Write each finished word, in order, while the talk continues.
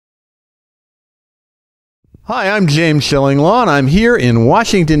Hi, I'm James Shillinglaw, and I'm here in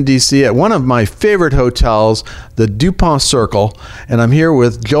Washington, D.C. at one of my favorite hotels, the Dupont Circle. And I'm here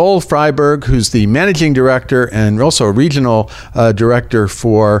with Joel Freiberg, who's the managing director and also regional director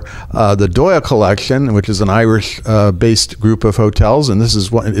for the Doyle Collection, which is an Irish-based group of hotels. And this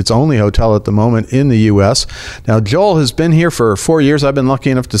is its only hotel at the moment in the U.S. Now, Joel has been here for 4 years. I've been lucky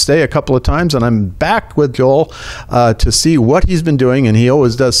enough to stay a couple of times, and I'm back with Joel to see what he's been doing, and he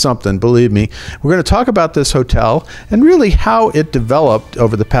always does something, believe me. We're going to talk about this hotel and really how it developed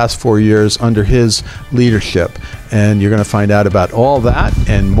over the past 4 years under his leadership. And you're going to find out about all that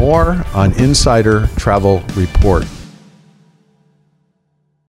and more on Insider Travel Report.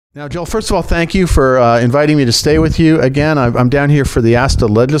 Now, Joel, first of all, thank you for inviting me to stay with you again. I'm down here for the ASTA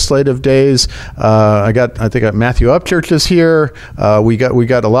Legislative Days. I think Matthew Upchurch is here. We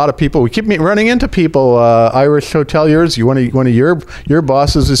got a lot of people. We keep running into people. Irish hoteliers. One of your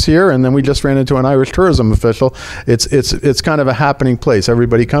bosses is here, and then we just ran into an Irish tourism official. It's kind of a happening place.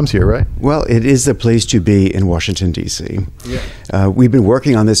 Everybody comes here, right? Well, it is the place to be in Washington, D.C. Yeah. We've been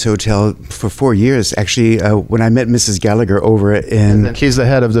working on this hotel for 4 years. Actually, when I met Mrs. Gallagher over in... And she's the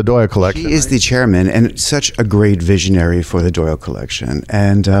head of the Doyle Collection. He is the chairman and such a great visionary for the Doyle Collection.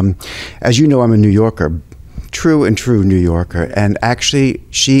 And as you know, I'm a New Yorker, true New Yorker. And actually,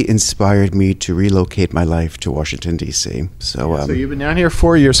 she inspired me to relocate my life to Washington, D.C. So you've been down here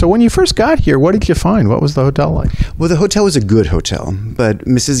 4 years. So when you first got here, what did you find? What was the hotel like? Well, the hotel was a good hotel, but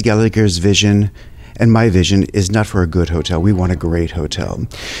Mrs. Gallagher's vision and my vision is not for a good hotel. We want a great hotel.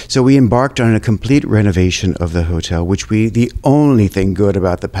 So we embarked on a complete renovation of the hotel, the only thing good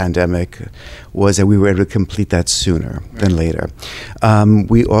about the pandemic was that we were able to complete that sooner than later.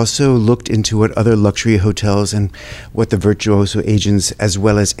 We also looked into what other luxury hotels and what the virtuoso agents, as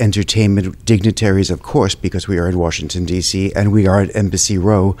well as entertainment dignitaries, of course, because we are in Washington, D.C., and we are at Embassy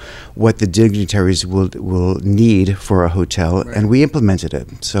Row, what the dignitaries will need for a hotel, and we implemented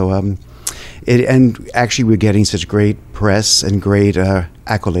it. So, and actually, we're getting such great press and great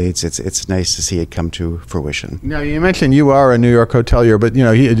accolades. It's nice to see it come to fruition. Now, you mentioned you are a New York hotelier, but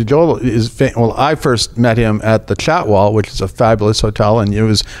Joel is I first met him at the Chatwal, which is a fabulous hotel, and it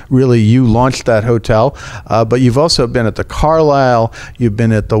was really you launched that hotel. But you've also been at the Carlyle, you've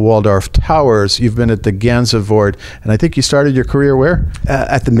been at the Waldorf Towers, you've been at the Gansevoort, and I think you started your career where?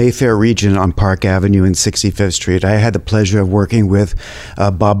 At the Mayfair Region on Park Avenue and 65th Street. I had the pleasure of working with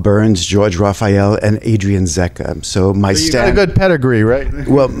Bob Burns, George Raphael, and Adrian Zecca. So you got a good pedigree, right?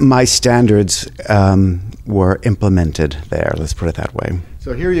 Well, my standards were implemented there. Let's put it that way.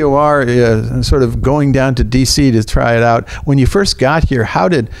 So here you are, sort of going down to D.C. to try it out. When you first got here, how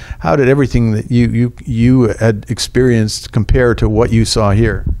did everything that you had experienced compare to what you saw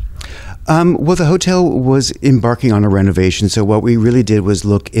here? Well, the hotel was embarking on a renovation, so what we really did was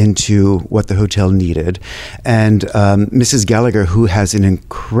look into what the hotel needed. And Mrs. Gallagher, who has an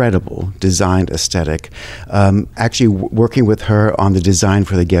incredible design aesthetic, actually working with her on the design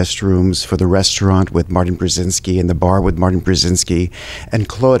for the guest rooms, for the restaurant with Martin Brzezinski and the bar with Martin Brzezinski, and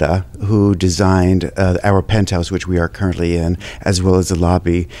Claudia, who designed our penthouse, which we are currently in, as well as the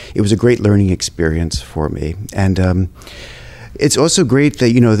lobby. It was a great learning experience for me. And it's also great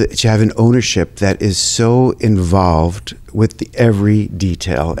that that you have an ownership that is so involved with every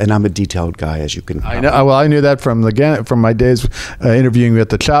detail, and I'm a detailed guy, as you can. I know. Well, I knew that from my days interviewing you at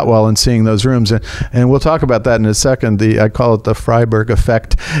the Chatwal and seeing those rooms, and we'll talk about that in a second. I call it the Freiberg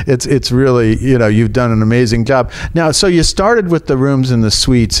effect. It's really you've done an amazing job. Now, so you started with the rooms and the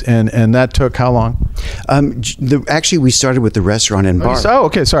suites, and that took how long? Actually, we started with the restaurant and bar. Oh,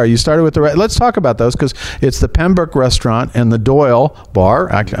 okay. Sorry, you started with let's talk about those because it's the Pembroke Restaurant and the Doyle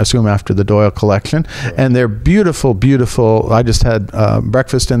Bar. I assume after the Doyle Collection, and they're beautiful, beautiful. I just had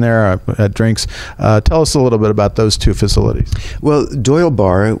breakfast in there, had drinks. Tell us a little bit about those two facilities. Well, Doyle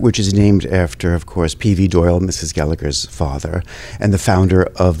Bar, which is named after, of course, P.V. Doyle, Mrs. Gallagher's father, and the founder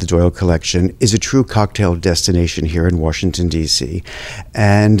of the Doyle Collection, is a true cocktail destination here in Washington, D.C.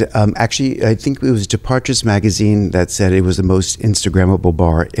 And actually, I think it was Departures magazine that said it was the most Instagrammable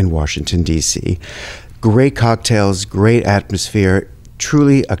bar in Washington, D.C. Great cocktails, great atmosphere,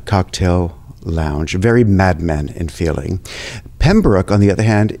 truly a cocktail lounge, very Mad Men in feeling. Pembroke, on the other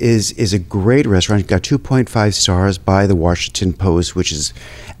hand, is a great restaurant. It got 2.5 stars by the Washington Post, which is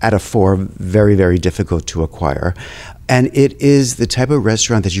out of 4, very, very difficult to acquire. And it is the type of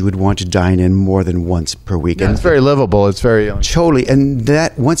restaurant that you would want to dine in more than once per week. Yeah, it's very livable. It's very... Totally. And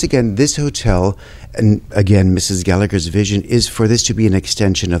that, once again, this hotel, and again, Mrs. Gallagher's vision is for this to be an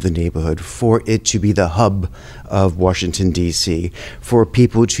extension of the neighborhood, for it to be the hub of Washington, D.C., for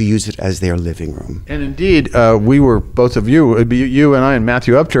people to use it as their living room. And indeed, we were, both of you, be you and I and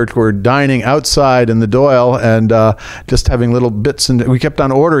Matthew Upchurch were dining outside in the Doyle and just having little bits, and we kept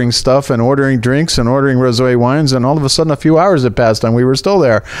on ordering stuff and ordering drinks and ordering rosé wines, and all of a sudden a few hours had passed and we were still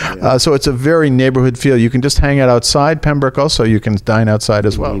there. So it's a very neighborhood feel. You can just hang out outside Pembroke. Also, you can dine outside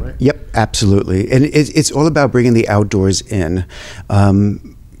as well, right? Yep, absolutely. And it's all about bringing the outdoors in.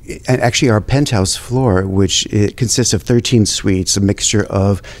 And actually, our penthouse floor, which it consists of 13 suites, a mixture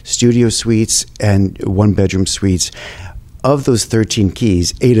of studio suites and one-bedroom suites. Of those 13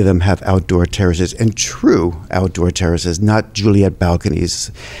 keys, 8 of them have outdoor terraces, and true outdoor terraces, not Juliet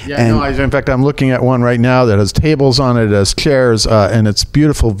balconies. Yeah, in fact, I'm looking at one right now that has tables on it, has chairs, and it's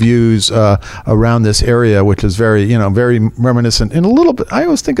beautiful views around this area, which is very, very reminiscent. And a little bit, I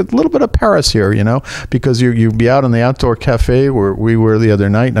always think a little bit of Paris here, because you'd be out in the outdoor cafe where we were the other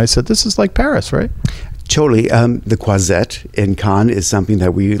night, and I said, this is like Paris, right? Totally. The Croisette in Cannes is something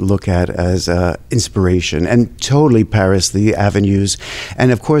that we look at as inspiration, and totally Paris, the avenues.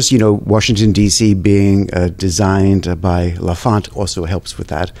 And of course, Washington, D.C. being designed by Lafont also helps with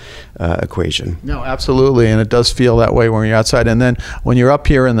that equation. No, absolutely. And it does feel that way when you're outside. And then when you're up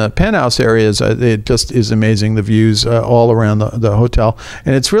here in the penthouse areas, it just is amazing, the views all around the hotel.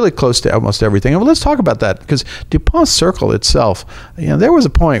 And it's really close to almost everything. And let's talk about that, because Dupont Circle itself, there was a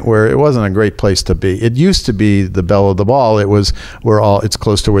point where it wasn't a great place to be. It used to be the belle of the ball. It was it's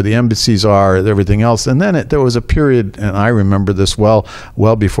close to where the embassies are and everything else. And then there was a period, and I remember this well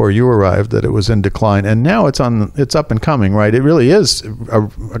before you arrived, that it was in decline. And now it's up and coming, right? It really is a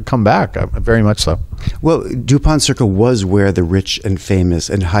comeback, very much so. Well, Dupont Circle was where the rich and famous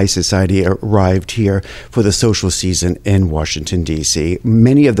and high society arrived here for the social season in Washington, D.C.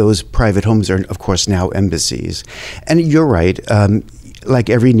 Many of those private homes are, of course, now embassies. And you're right.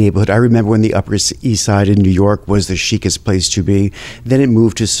 Like every neighborhood, I remember when the Upper East Side in New York was the chicest place to be. Then it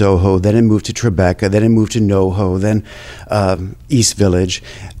moved to Soho, then it moved to Tribeca, then it moved to NoHo, then East Village.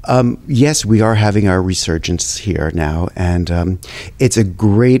 Yes, we are having our resurgence here now, and it's a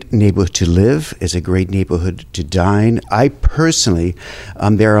great neighborhood to live. It's a great neighborhood to dine. I personally,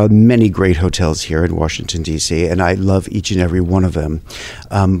 there are many great hotels here in Washington, D.C., and I love each and every one of them.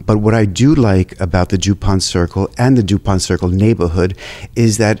 But what I do like about the Dupont Circle and the Dupont Circle neighborhood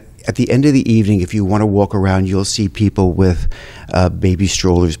is that at the end of the evening, if you want to walk around, you'll see people with baby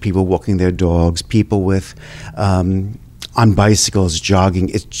strollers, people walking their dogs, people with on bicycles, jogging.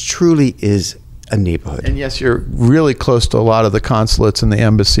 It truly is a neighborhood. And yes, you're really close to a lot of the consulates and the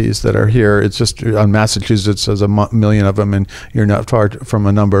embassies that are here. It's just on Massachusetts, there's a million of them, and you're not far from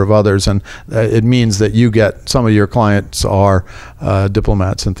a number of others. And it means that you get some of your clients are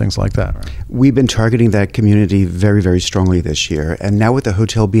diplomats and things like that. Right? We've been targeting that community very, very strongly this year. And now with the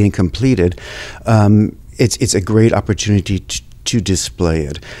hotel being completed, it's a great opportunity to display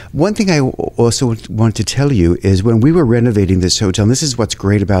it. One thing I also want to tell you is when we were renovating this hotel, and this is what's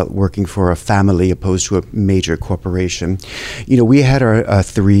great about working for a family opposed to a major corporation, we had our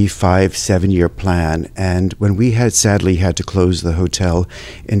 3, 5, 7-year plan, and when we sadly had to close the hotel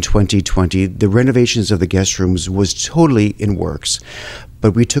in 2020, the renovations of the guest rooms was totally in works.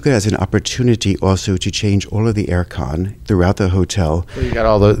 But we took it as an opportunity also to change all of the aircon throughout the hotel. So you got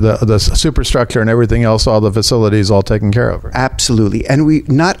all the superstructure and everything else, all the facilities all taken care of. Right? Absolutely. And we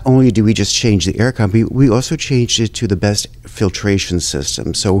not only do we just change the aircon, we also changed it to the best filtration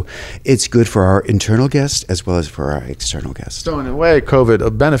system. So it's good for our internal guests as well as for our external guests. So in a way,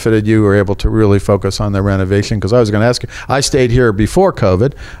 COVID benefited you. Were able to really focus on the renovation, because I was going to ask you, I stayed here before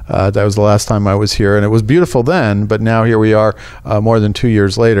COVID. That was the last time I was here, and it was beautiful then, but now here we are more than 2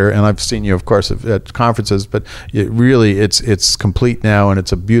 years later, and I've seen you, of course, at conferences, but it's complete now, and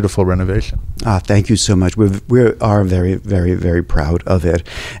it's a beautiful renovation. Thank you so much. We are very, very, very proud of it,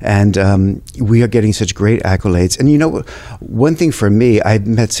 and we are getting such great accolades. And one thing for me, I've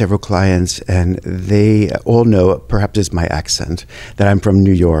met several clients, and they all know, perhaps it's my accent, that I'm from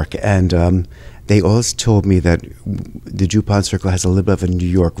New York, and they always told me that the Dupont Circle has a little bit of a New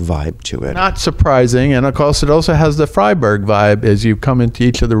York vibe to it. Not surprising. And of course, it also has the Freiburg vibe as you come into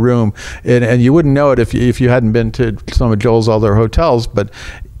each of the room. And you wouldn't know it if you hadn't been to some of Joel's other hotels, but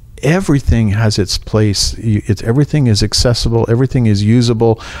everything has its place. Everything is accessible. Everything is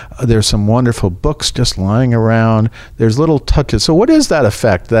usable. There's some wonderful books just lying around. There's little touches. So what is that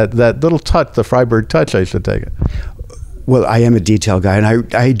effect, that little touch, the Freiburg touch, I should take it? Well, I am a detail guy,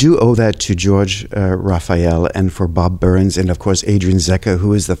 and I do owe that to George Raphael and for Bob Burns and, of course, Adrian Zecca,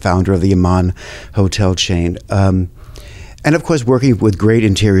 who is the founder of the Aman hotel chain. And, of course, working with great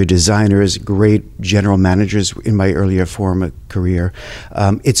interior designers, great general managers in my earlier former career.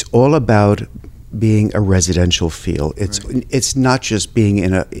 It's all about being a residential feel. It's not just being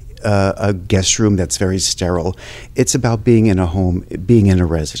in a guest room that's very sterile. It's about being in a home, being in a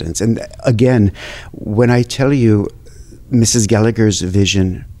residence. And again, when I tell you Mrs. Gallagher's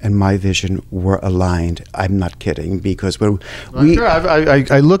vision and my vision were aligned, I'm not kidding, because when sure.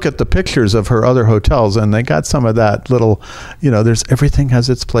 I look at the pictures of her other hotels, and they got some of that little, there's everything has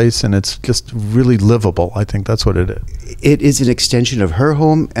its place, and it's just really livable. I think that's what it is. It is an extension of her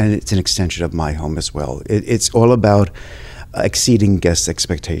home, and it's an extension of my home as well. It's all about exceeding guest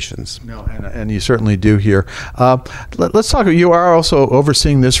expectations. No, and you certainly do here. Let's talk. You are also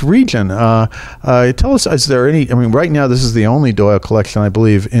overseeing this region. Tell us, is there any? I mean, right now this is the only Doyle collection, I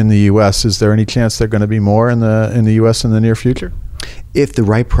believe, in the U.S. Is there any chance there are going to be more in the U.S. in the near future? If the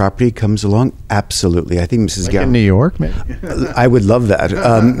right property comes along, absolutely. I think Mrs. Gallagher in New York, maybe. I would love that.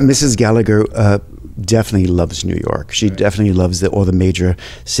 Mrs. Gallagher definitely loves New York. She definitely loves all the major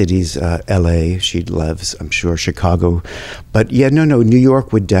cities. L.A. She loves, I'm sure, Chicago. But yeah, no. New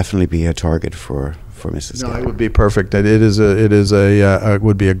York would definitely be a target for Mrs. Gallagher. It would be perfect. It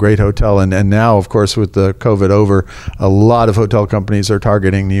would be a great hotel. And now, of course, with the COVID over, a lot of hotel companies are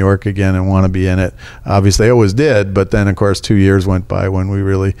targeting New York again and want to be in it. Obviously, they always did, but then, of course, 2 years went by when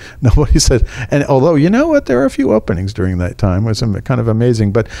nobody said. And although, you know what, there are a few openings during that time. It was kind of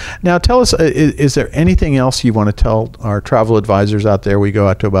amazing. But now tell us, is there anything else you want to tell our travel advisors out there? We go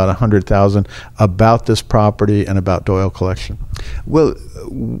out to about 100,000 about this property and about Doyle Collection. Well,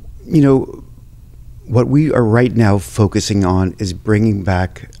 what we are right now focusing on is bringing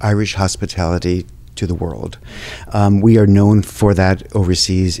back Irish hospitality to the world. We are known for that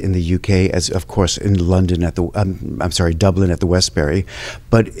overseas in the UK, as of course in London Dublin at the Westbury,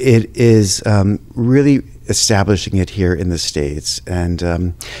 but it is really establishing it here in the States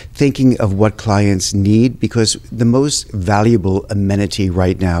and thinking of what clients need, because the most valuable amenity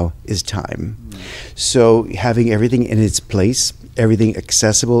right now is time. So having everything in its place, everything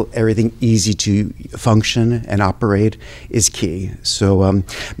accessible, everything easy to function and operate is key. So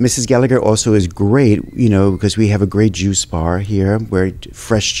Mrs. Gallagher also is great, because we have a great juice bar here where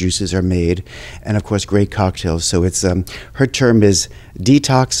fresh juices are made, and of course great cocktails. So it's her term is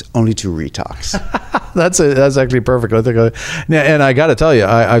detox only to retox. That's actually perfect. I think, and I got to tell you,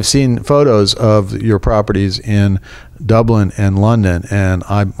 I've seen photos of your properties in Dublin and London, and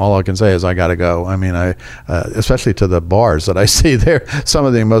all I can say is I got to go. I mean, especially to the bars that I see there. Some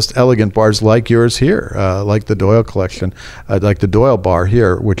of the most elegant bars like yours here, like the Doyle Collection, like the Doyle Bar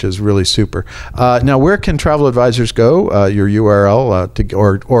here, which is really super. Now, where can travel advisors go? Your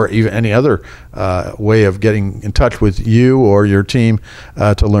URL, or even any other way of getting in touch with you or your team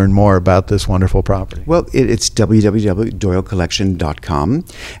to learn more about this wonderful property? Well, it's www.doylecollection.com,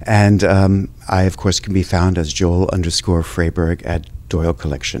 and I, of course, can be found as Joel_Freyberg at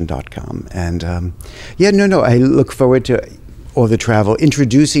doylecollection.com. And I look forward to all the travel,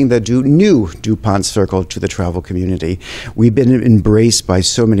 introducing the new DuPont Circle to the travel community. We've been embraced by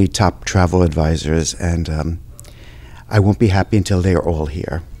so many top travel advisors, and I won't be happy until they are all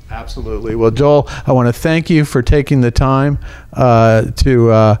here. Absolutely. Well, Joel, I want to thank you for taking the time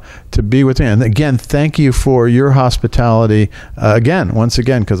to be with me. And again, thank you for your hospitality once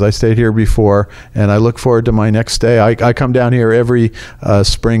again, because I stayed here before, and I look forward to my next stay. I come down here every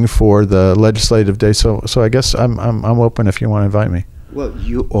spring for the legislative day, so I guess I'm open if you want to invite me. Well,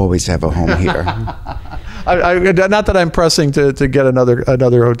 you always have a home here. Not that I'm pressing to get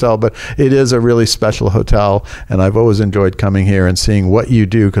another hotel, but it is a really special hotel, and I've always enjoyed coming here and seeing what you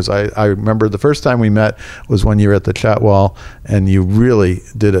do, because I remember the first time we met was when you were at the Chatwal, and you really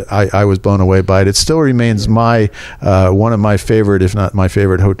did it. I was blown away by it. It still remains one of my favorite, if not my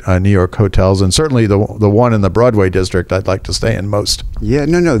favorite, New York hotels, and certainly the one in the Broadway district I'd like to stay in most. Yeah,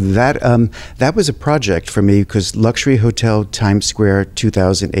 no, that was a project for me, because Luxury Hotel Times Square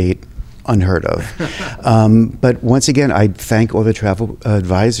 2008, unheard of. But once again, I thank all the travel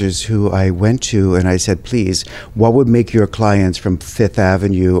advisors who I went to, and I said, please, what would make your clients from Fifth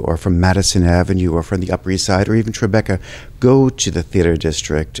Avenue or from Madison Avenue or from the Upper East Side or even Tribeca go to the theater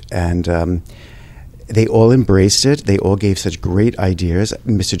district? And they all embraced it. They all gave such great ideas.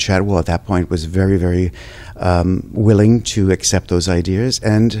 Mr. Chatwal at that point was very, very willing to accept those ideas,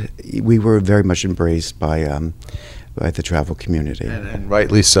 and we were very much embraced by the travel community, and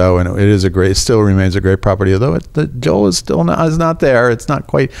rightly so. And it still remains a great property. Although Joel is still not there. It's not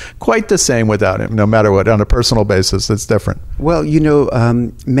quite the same without him. No matter what, on a personal basis, it's different. Well,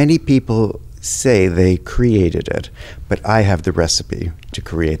 many people say they created it, but I have the recipe. to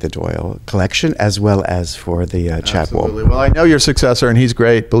create the Doyle collection as well as for the chapel. Absolutely. Well, I know your successor, and he's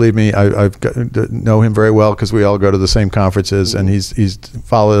great. Believe me, know him very well because we all go to the same conferences, and he's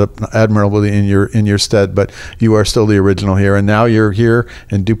followed up admirably in your stead. But you are still the original here, and now you're here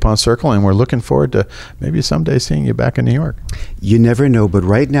in DuPont Circle, and we're looking forward to maybe someday seeing you back in New York. You never know, but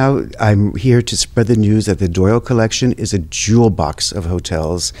right now I'm here to spread the news that the Doyle collection is a jewel box of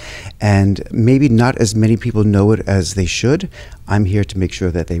hotels, and maybe not as many people know it as they should. I'm here to make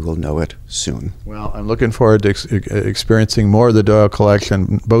sure that they will know it soon. Well, I'm looking forward to experiencing more of the Doyle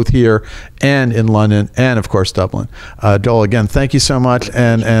collection, both here and in London, and of course Dublin. Joel, again, thank you so much,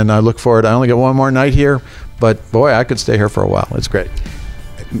 and I look forward. I only get one more night here, but boy, I could stay here for a while. It's great.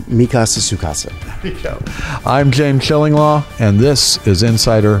 Mikasa Sukasa. There you go. I'm James Shillinglaw, and this is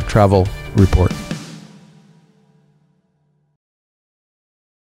Insider Travel Report.